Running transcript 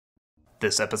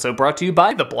This episode brought to you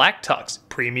by The Black Tux,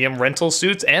 premium rental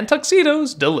suits and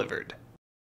tuxedos delivered.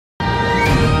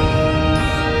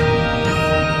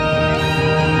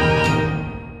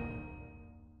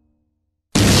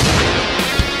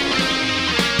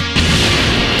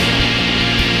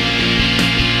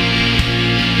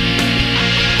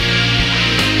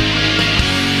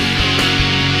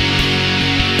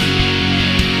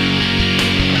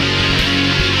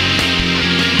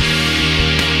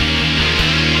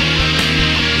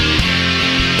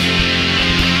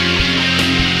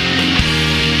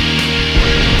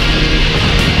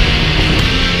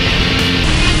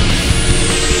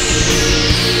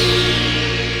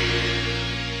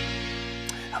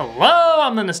 Hello,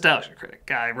 I'm the Nostalgia Critic.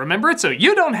 I remember it so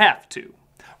you don't have to.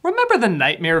 Remember the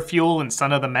nightmare fuel in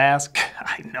Son of the Mask?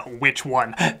 I know which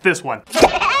one. This one.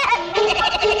 Imagine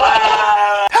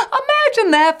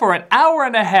that for an hour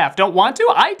and a half. Don't want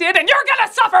to? I did, and you're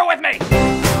gonna suffer with me!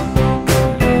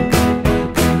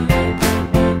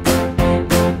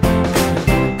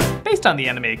 Based on the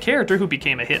animated character who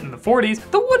became a hit in the 40s,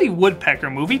 the Woody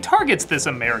Woodpecker movie targets this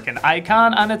American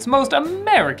icon on its most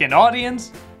American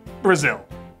audience, Brazil.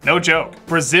 No joke.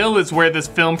 Brazil is where this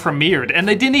film premiered, and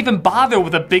they didn't even bother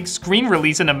with a big screen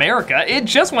release in America. It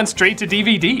just went straight to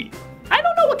DVD. I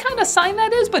don't know what kind of sign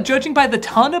that is, but judging by the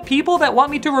ton of people that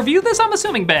want me to review this, I'm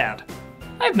assuming bad.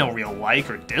 I have no real like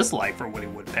or dislike for Woody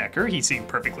Woodpecker. He seemed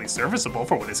perfectly serviceable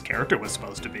for what his character was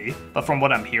supposed to be. But from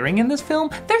what I'm hearing in this film,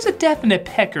 there's a definite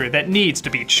pecker that needs to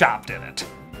be chopped in it.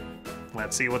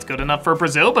 Let's see what's good enough for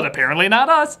Brazil, but apparently not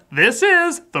us. This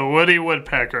is the Woody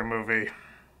Woodpecker movie.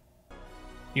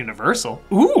 Universal?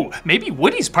 Ooh, maybe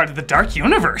Woody's part of the Dark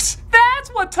Universe. That's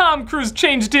what Tom Cruise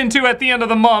changed into at the end of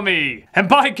The Mummy. And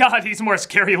by God, he's more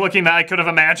scary looking than I could have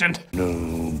imagined.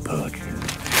 No poacher.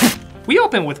 We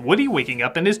open with Woody waking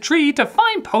up in his tree to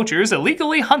find poachers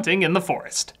illegally hunting in the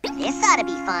forest. This ought to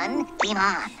be fun. Game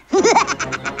on.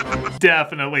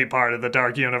 Definitely part of the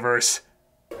Dark Universe.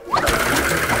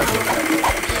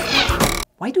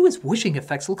 Why do his whooshing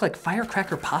effects look like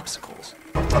firecracker popsicles?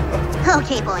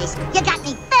 Okay, boys, you got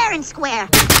me fair and square.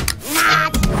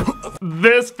 Not.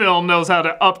 This film knows how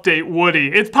to update Woody.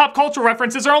 Its pop culture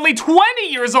references are only 20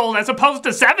 years old as opposed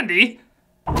to 70.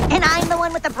 And I'm the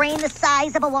one with the brain the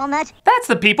size of a walnut? That's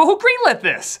the people who greenlit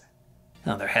this.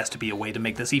 Now there has to be a way to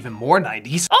make this even more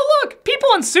 90s. Oh look, people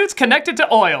in suits connected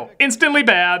to oil. Instantly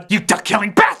bad. You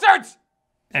duck-killing bastards!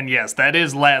 And yes, that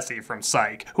is Lassie from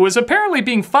Psych, who is apparently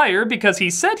being fired because he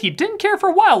said he didn't care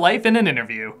for wildlife in an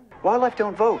interview. Wildlife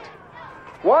don't vote.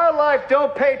 Wildlife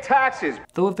don't pay taxes.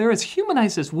 Though if they're as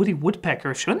humanized as Woody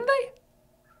Woodpecker, shouldn't they?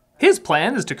 His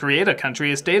plan is to create a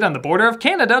country estate on the border of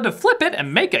Canada to flip it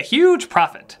and make a huge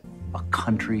profit. A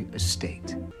country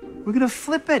estate. We're gonna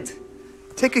flip it.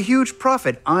 Take a huge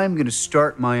profit. I'm gonna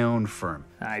start my own firm.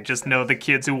 I just know the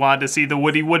kids who wanted to see the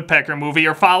Woody Woodpecker movie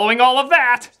are following all of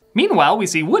that. Meanwhile, we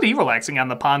see Woody relaxing on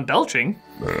the pond belching.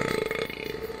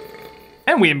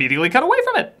 And we immediately cut away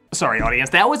from it. Sorry,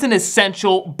 audience, that was an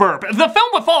essential burp. The film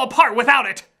would fall apart without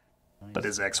it. But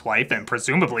his ex-wife and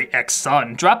presumably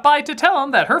ex-son drop by to tell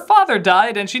him that her father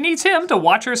died and she needs him to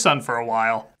watch her son for a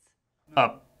while.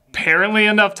 Apparently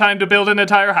enough time to build an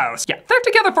entire house. Yeah, they're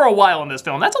together for a while in this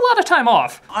film. That's a lot of time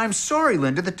off. I'm sorry,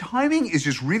 Linda. The timing is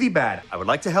just really bad. I would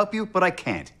like to help you, but I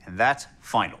can't. And that's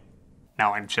final.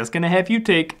 Now I'm just gonna have you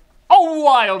take a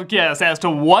wild guess as to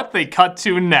what they cut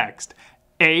to next.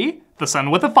 A, the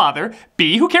son with the father.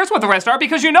 B, who cares what the rest are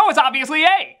because you know it's obviously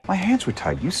A. My hands were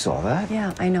tied. You saw that.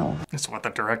 Yeah, I know. It's what the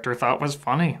director thought was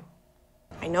funny.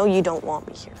 I know you don't want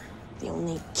me here. The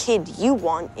only kid you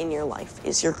want in your life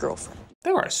is your girlfriend.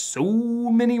 There are so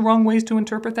many wrong ways to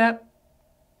interpret that.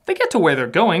 They get to where they're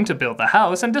going to build the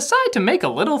house and decide to make a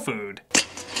little food.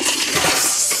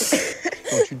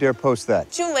 Don't you dare post that.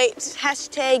 Too late.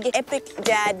 Hashtag epic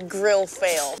dad grill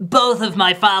fail. Both of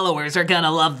my followers are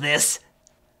gonna love this.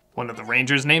 One of the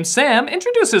rangers named Sam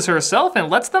introduces herself and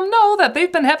lets them know that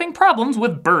they've been having problems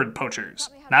with bird poachers.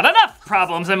 Not enough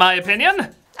problems, in my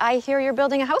opinion. I hear you're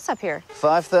building a house up here.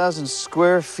 5,000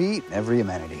 square feet, every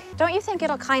amenity. Don't you think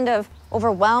it'll kind of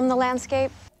overwhelm the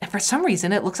landscape? And for some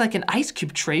reason, it looks like an ice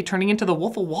cube tray turning into the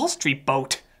Wolf of Wall Street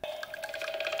boat.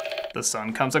 The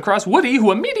son comes across Woody,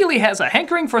 who immediately has a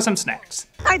hankering for some snacks.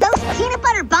 Are those peanut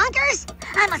butter bonkers?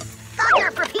 I'm a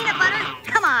sucker for peanut butter.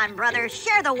 Come on, brother,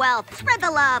 share the wealth, spread the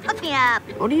love, hook me up.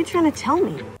 What are you trying to tell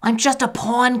me? I'm just a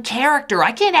pawn character.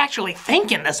 I can't actually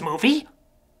think in this movie.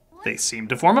 They seem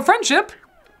to form a friendship,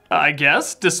 I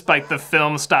guess, despite the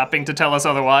film stopping to tell us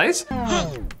otherwise.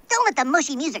 Hey, don't let the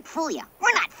mushy music fool you.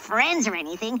 We're not friends or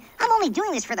anything. I'm only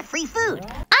doing this for the free food.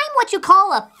 I'm what you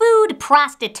call a food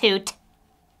prostitute.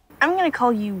 I'm gonna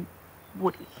call you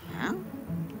Woody. Huh?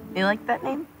 You like that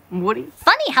name? Woody?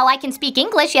 Funny how I can speak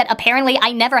English, yet apparently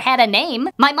I never had a name.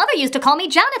 My mother used to call me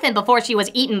Jonathan before she was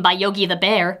eaten by Yogi the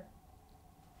Bear.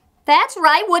 That's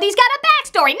right, Woody's got a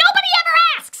backstory. Nobody ever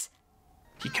asks!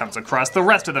 He comes across the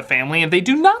rest of the family and they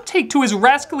do not take to his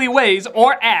rascally ways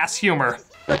or ass humor.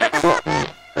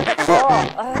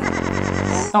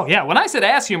 Oh yeah, when I said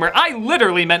ass humor, I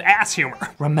literally meant ass humor.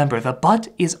 Remember, the butt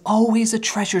is always a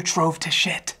treasure trove to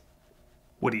shit.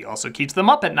 Woody also keeps them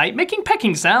up at night, making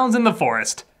pecking sounds in the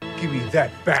forest. Give me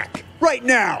that back, right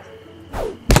now!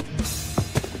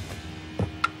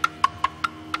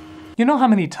 You know how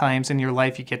many times in your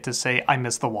life you get to say, I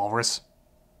miss the walrus?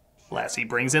 Lassie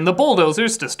brings in the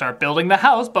bulldozers to start building the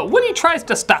house, but Woody tries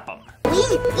to stop him.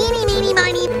 Eeny, meeny,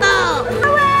 miny, moe!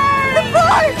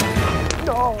 Hooray!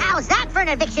 No. How's that for an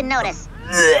eviction notice?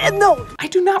 No! I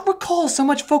do not recall so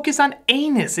much focus on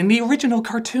anus in the original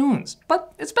cartoons,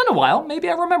 but it's been a while. Maybe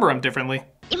I remember him differently.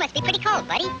 You must be pretty cold,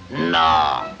 buddy.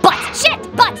 No. Butt,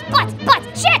 shit, butt,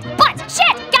 shit,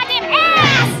 goddamn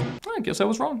ass! I guess I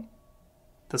was wrong.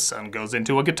 The son goes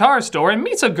into a guitar store and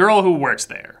meets a girl who works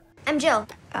there. I'm Jill.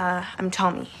 I'm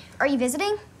Tommy. Are you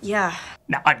visiting? Yeah.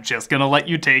 Now, I'm just gonna let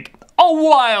you take a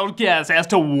wild guess as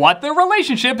to what their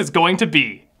relationship is going to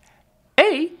be.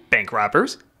 A, bank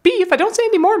robbers. B, if I don't say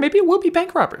any more, maybe it will be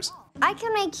bank robbers. I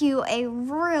can make you a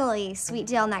really sweet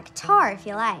deal on that guitar if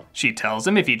you like. She tells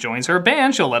him if he joins her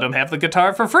band, she'll let him have the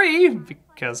guitar for free,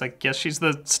 because I guess she's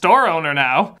the store owner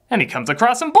now. And he comes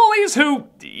across some bullies who,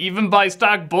 even by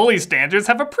stock bully standards,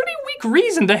 have a pretty weak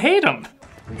reason to hate him.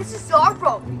 This is our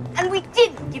road, and we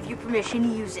didn't give you permission to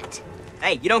use it.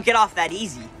 Hey, you don't get off that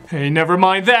easy. Hey, never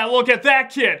mind that. Look at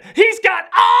that kid. He's got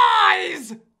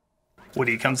eyes!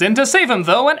 Woody comes in to save him,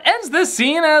 though, and ends this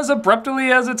scene as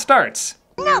abruptly as it starts.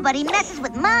 Nobody messes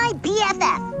with my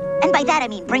BFF. And by that I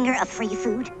mean bring her a free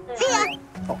food. See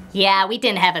ya! Yeah, we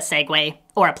didn't have a segue,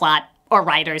 or a plot, or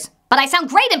writers. But I sound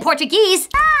great in Portuguese!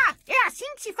 Ah, é assim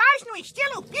que se faz no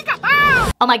estilo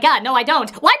pica-pau! Oh my god, no I don't.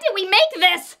 Why did we make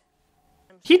this?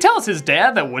 He tells his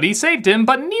dad that Woody saved him,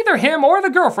 but neither him or the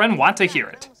girlfriend want to hear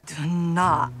it. Do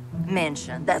not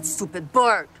mention that stupid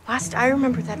bird. Last I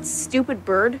remember, that stupid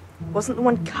bird wasn't the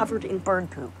one covered in bird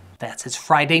poop. That's his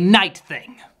Friday night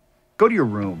thing. Go to your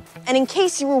room. And in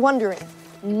case you were wondering,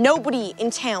 nobody in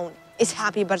town is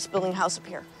happy about us building a house up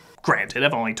here. Granted,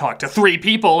 I've only talked to 3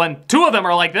 people, and 2 of them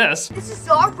are like this. This is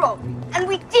our road, and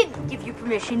we didn't give you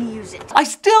permission to use it. I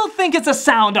still think it's a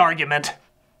sound argument.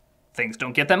 Things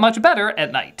don't get that much better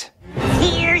at night.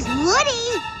 Here's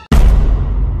Woody!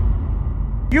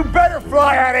 You better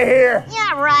fly out of here!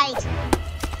 Yeah, right.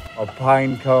 A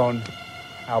pine cone.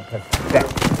 How pathetic.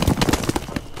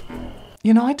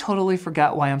 You know, I totally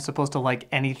forgot why I'm supposed to like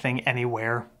anything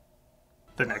anywhere.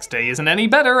 The next day isn't any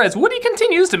better as Woody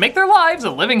continues to make their lives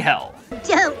a living hell.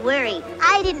 Don't worry,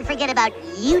 I didn't forget about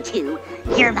you two.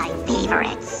 You're my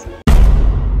favorites.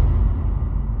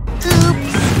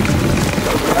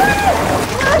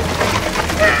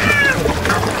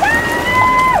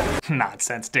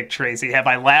 Nonsense, Dick Tracy, have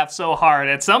I laughed so hard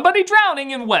at somebody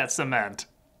drowning in wet cement.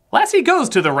 Lassie goes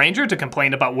to the ranger to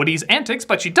complain about Woody's antics,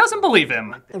 but she doesn't believe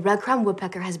him. The red-crowned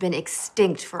woodpecker has been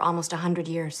extinct for almost 100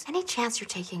 years. Any chance you're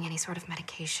taking any sort of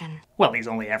medication? Well, he's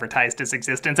only advertised his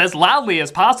existence as loudly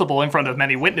as possible in front of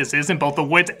many witnesses in both the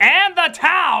woods and the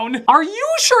town. Are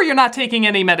you sure you're not taking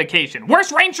any medication?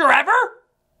 Worst ranger ever?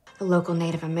 The local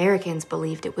Native Americans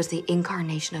believed it was the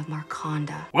incarnation of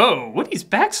Marconda. Whoa, Woody's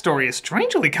backstory is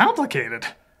strangely complicated.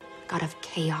 God of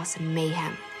chaos and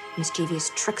mayhem.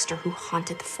 Mischievous trickster who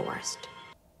haunted the forest.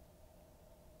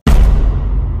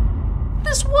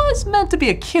 This was meant to be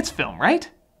a kid's film, right?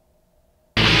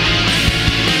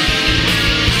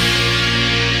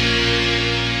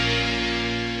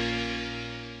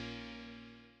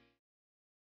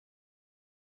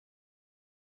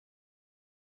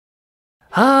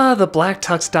 Ah,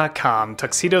 thebblacktux.com.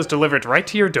 Tuxedos delivered right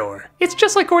to your door. It's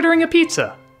just like ordering a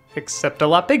pizza, except a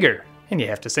lot bigger. And you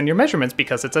have to send your measurements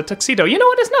because it's a tuxedo. You know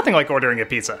what? It's nothing like ordering a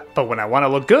pizza. But when I want to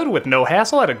look good with no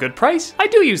hassle at a good price, I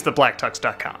do use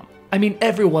thebblacktux.com. I mean,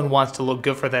 everyone wants to look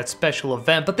good for that special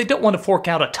event, but they don't want to fork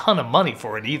out a ton of money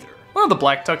for it either. Well,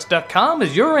 thebblacktux.com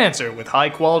is your answer with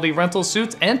high-quality rental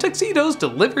suits and tuxedos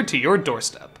delivered to your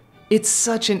doorstep. It's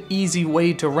such an easy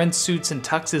way to rent suits and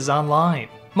tuxes online.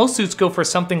 Most suits go for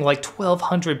something like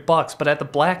 $1,200, but at the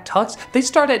Black Tux, they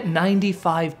start at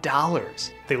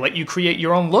 $95. They let you create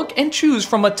your own look and choose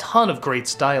from a ton of great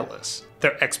stylists.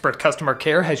 Their expert customer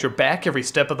care has your back every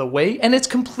step of the way, and it's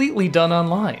completely done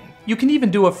online. You can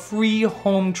even do a free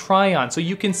home try-on so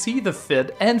you can see the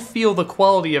fit and feel the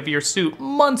quality of your suit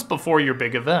months before your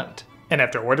big event. And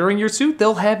after ordering your suit,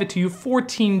 they'll have it to you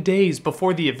 14 days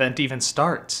before the event even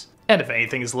starts. And if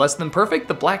anything is less than perfect,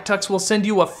 the Black Tux will send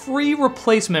you a free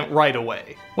replacement right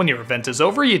away. When your event is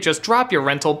over, you just drop your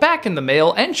rental back in the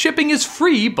mail and shipping is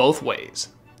free both ways.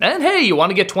 And hey, you want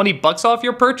to get 20 bucks off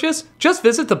your purchase? Just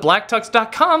visit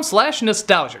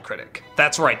theblacktux.com/nostalgiacritic.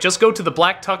 That's right, just go to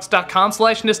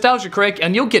theblacktux.com/nostalgiacritic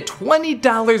and you'll get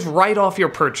 $20 right off your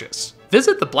purchase.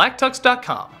 Visit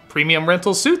theblacktux.com. Premium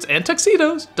rental suits and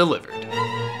tuxedos delivered.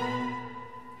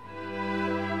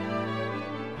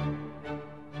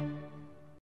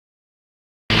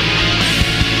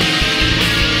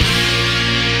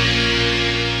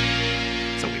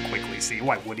 So we quickly see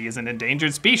why Woody is an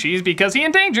endangered species because he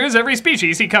endangers every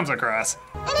species he comes across.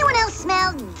 Anyone else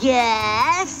smell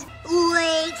gas?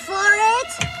 Wait for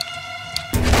it.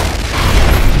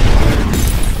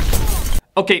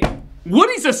 Okay,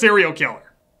 Woody's a serial killer.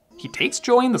 He takes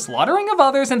joy in the slaughtering of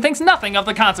others and thinks nothing of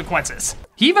the consequences.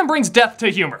 He even brings death to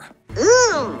humor.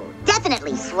 Ooh,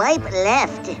 definitely swipe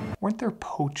left. Weren't there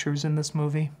poachers in this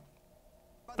movie?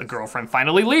 The girlfriend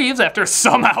finally leaves after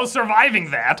somehow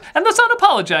surviving that, and the son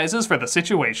apologizes for the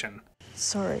situation.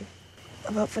 Sorry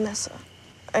about Vanessa.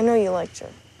 I know you liked her.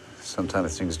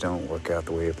 Sometimes things don't work out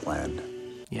the way you planned.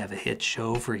 You have a hit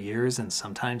show for years, and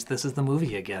sometimes this is the movie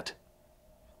you get.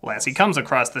 Lassie comes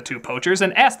across the two poachers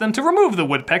and asks them to remove the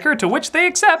woodpecker, to which they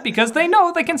accept because they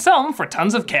know they can sell them for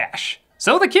tons of cash.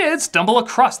 So the kids stumble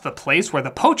across the place where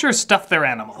the poachers stuff their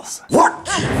animals. What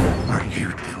are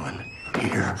you doing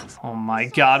here? Oh my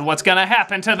god, what's gonna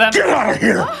happen to them? Get out of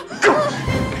here! Go!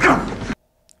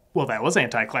 Well, that was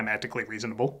anticlimactically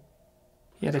reasonable.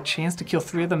 You had a chance to kill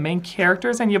 3 of the main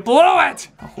characters and you blew it!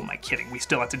 Oh, who am I kidding? We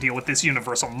still have to deal with this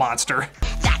universal monster.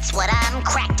 That's what I'm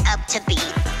cracked up to be.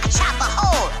 I chop a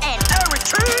hole and a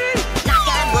retreat. Knock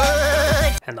on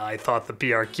wood. And I thought the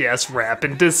Be Our Guest rap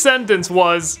in Descendants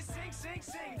was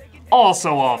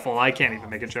also awful. I can't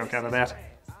even make a joke out of that.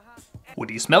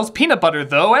 Woody smells peanut butter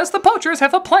though, as the poachers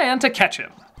have a plan to catch him.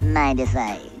 Mind if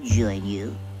I join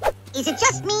you? Is it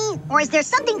just me, or is there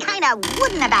something kind of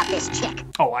wooden about this chick?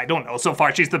 Oh, I don't know. So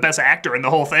far, she's the best actor in the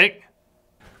whole thing.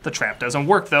 The trap doesn't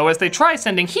work, though, as they try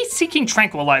sending heat-seeking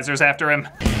tranquilizers after him.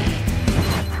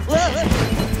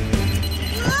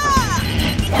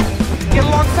 Get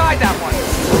alongside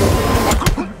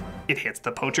that one! It hits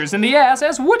the poachers in the ass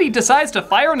as Woody decides to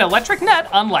fire an electric net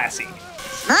on Lassie.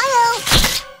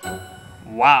 Smile!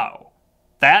 Wow.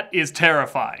 That is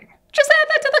terrifying. Just add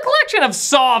that to the collection of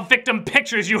Saw victim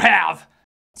pictures you have!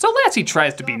 So Lassie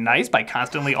tries to be nice by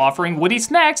constantly offering Woody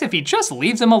snacks if he just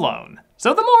leaves him alone.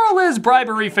 So the moral is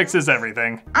bribery fixes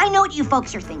everything. I know what you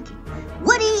folks are thinking.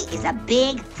 Woody is a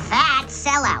big, fat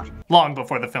sellout. Long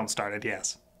before the film started,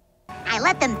 yes. I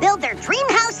let them build their dream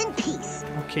house in peace.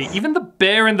 Okay, even the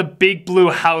bear in the big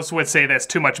blue house would say that's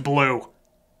too much blue.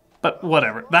 But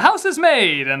whatever. The house is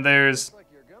made, and there's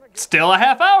still a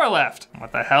half hour left.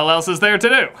 What the hell else is there to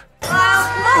do?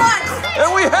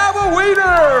 And we have a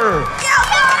waiter!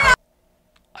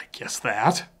 I guess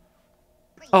that.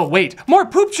 Oh wait, more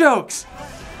poop jokes!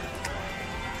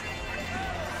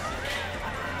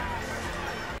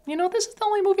 You know, this is the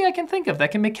only movie I can think of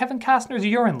that can make Kevin Costner's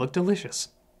urine look delicious.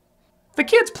 The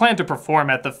kids plan to perform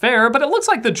at the fair, but it looks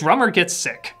like the drummer gets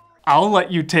sick. I'll let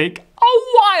you take a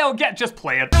while. Just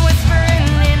play it.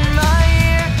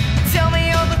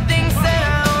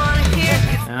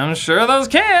 I'm sure those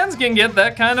cans can get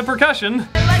that kind of percussion.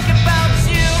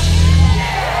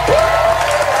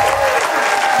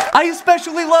 I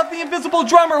especially love the invisible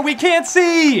drummer we can't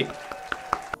see!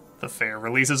 The fair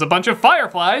releases a bunch of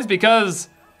fireflies because,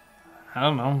 I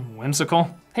don't know,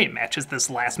 whimsical. Hey, it matches this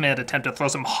last-minute attempt to throw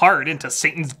some heart into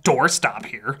Satan's doorstop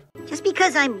here. Just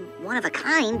because I'm one of a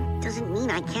kind doesn't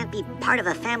mean I can't be part of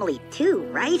a family too,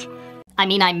 right? I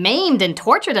mean, I maimed and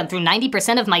tortured him through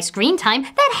 90% of my screen time.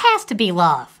 That has to be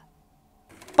love.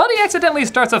 But he accidentally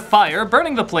starts a fire,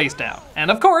 burning the place down. And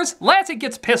of course, Lassie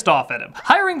gets pissed off at him,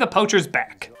 hiring the poachers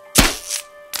back.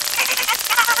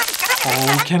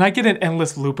 Oh, can I get an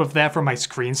endless loop of that for my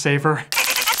screensaver?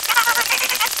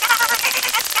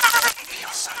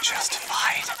 Feels so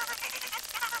justified.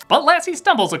 But Lassie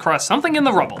stumbles across something in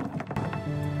the rubble.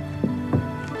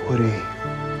 Woody.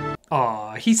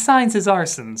 Aw, he signs his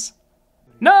arsons.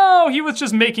 No, he was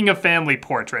just making a family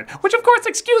portrait, which of course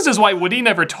excuses why Woody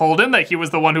never told him that he was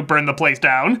the one who burned the place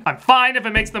down. I'm fine if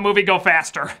it makes the movie go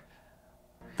faster.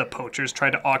 The poachers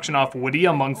try to auction off Woody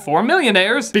among 4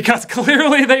 millionaires because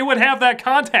clearly they would have that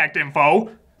contact info.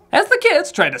 As the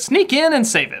kids try to sneak in and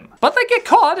save him, but they get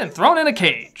caught and thrown in a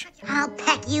cage. I'll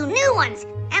peck you new ones,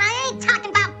 and I ain't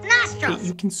talking about nostrils.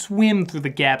 You can swim through the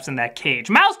gaps in that cage.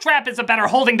 Mousetrap is a better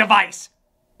holding device.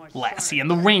 Lassie and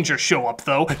the Ranger show up,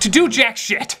 though, to do jack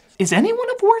shit. Is anyone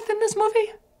of worth in this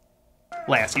movie?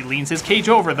 Lassie leans his cage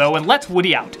over, though, and lets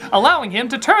Woody out, allowing him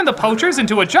to turn the poachers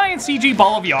into a giant CG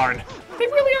ball of yarn. They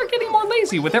really are getting more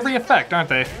lazy with every effect, aren't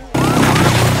they?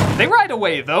 They ride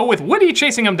away, though, with Woody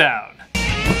chasing them down.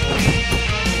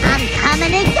 I'm coming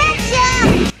to get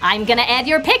ya! I'm gonna add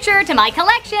your picture to my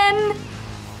collection.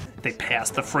 They pass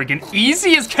the friggin'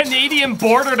 easiest Canadian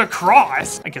border to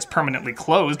cross. I guess permanently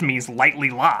closed means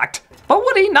lightly locked. But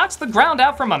Woody knocks the ground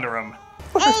out from under him.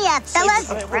 Hey,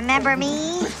 fellas, remember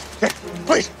me?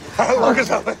 Please, look us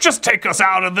up. Just take us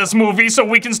out of this movie so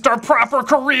we can start proper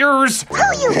careers. Who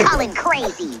you calling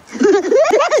crazy?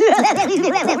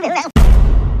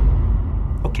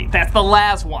 Okay, that's the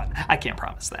last one. I can't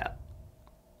promise that.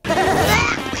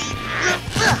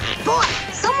 Boy,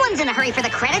 someone's in a hurry for the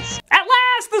credits. At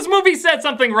last, this movie said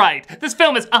something right. This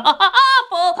film is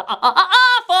awful,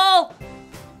 awful.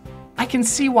 I can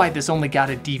see why this only got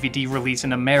a DVD release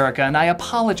in America, and I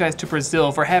apologize to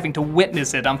Brazil for having to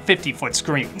witness it on 50-foot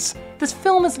screens. This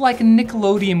film is like a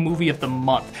Nickelodeon movie of the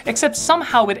month, except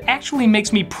somehow it actually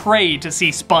makes me pray to see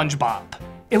SpongeBob.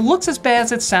 It looks as bad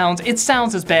as it sounds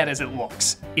as bad as it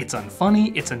looks. It's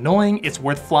unfunny, it's annoying, it's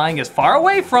worth flying as far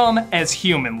away from as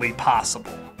humanly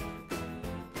possible.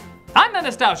 I'm the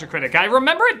Nostalgia Critic. I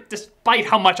remember it despite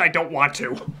how much I don't want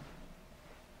to.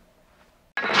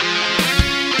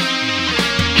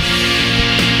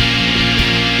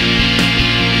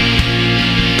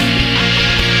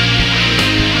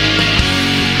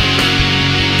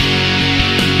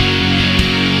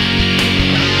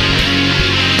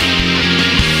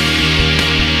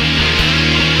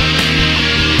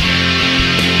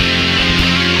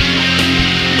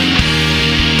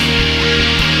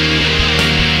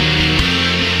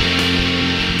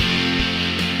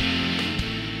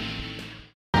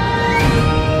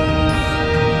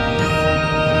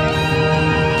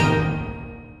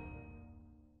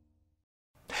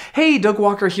 Hey, Doug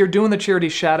Walker here doing the charity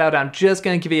shout out. I'm just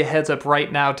gonna give you a heads up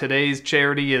right now. Today's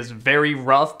charity is very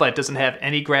rough, but doesn't have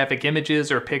any graphic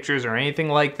images or pictures or anything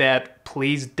like that.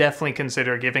 Please definitely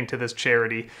consider giving to this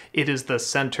charity. It is the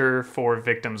Center for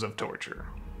Victims of Torture.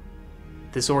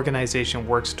 This organization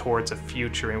works towards a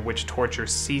future in which torture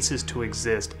ceases to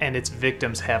exist and its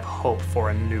victims have hope for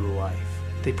a new life.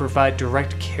 They provide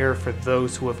direct care for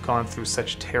those who have gone through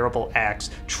such terrible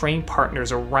acts, train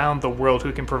partners around the world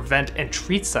who can prevent and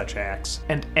treat such acts,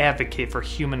 and advocate for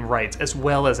human rights as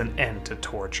well as an end to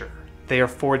torture. They are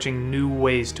forging new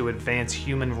ways to advance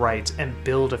human rights and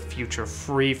build a future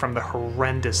free from the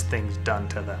horrendous things done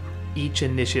to them. Each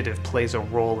initiative plays a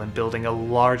role in building a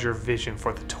larger vision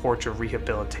for the torture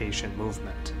rehabilitation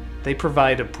movement. They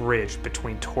provide a bridge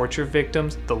between torture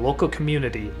victims, the local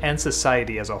community, and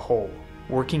society as a whole,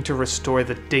 working to restore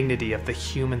the dignity of the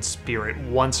human spirit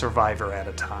one survivor at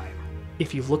a time.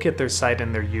 If you look at their site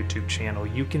and their YouTube channel,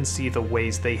 you can see the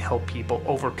ways they help people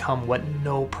overcome what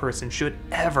no person should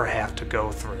ever have to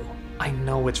go through. I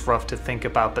know it's rough to think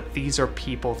about, but these are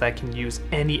people that can use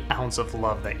any ounce of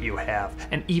love that you have,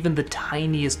 and even the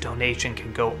tiniest donation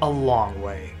can go a long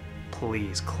way.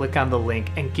 Please click on the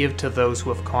link and give to those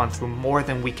who have gone through more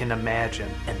than we can imagine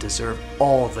and deserve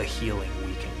all the healing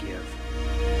we can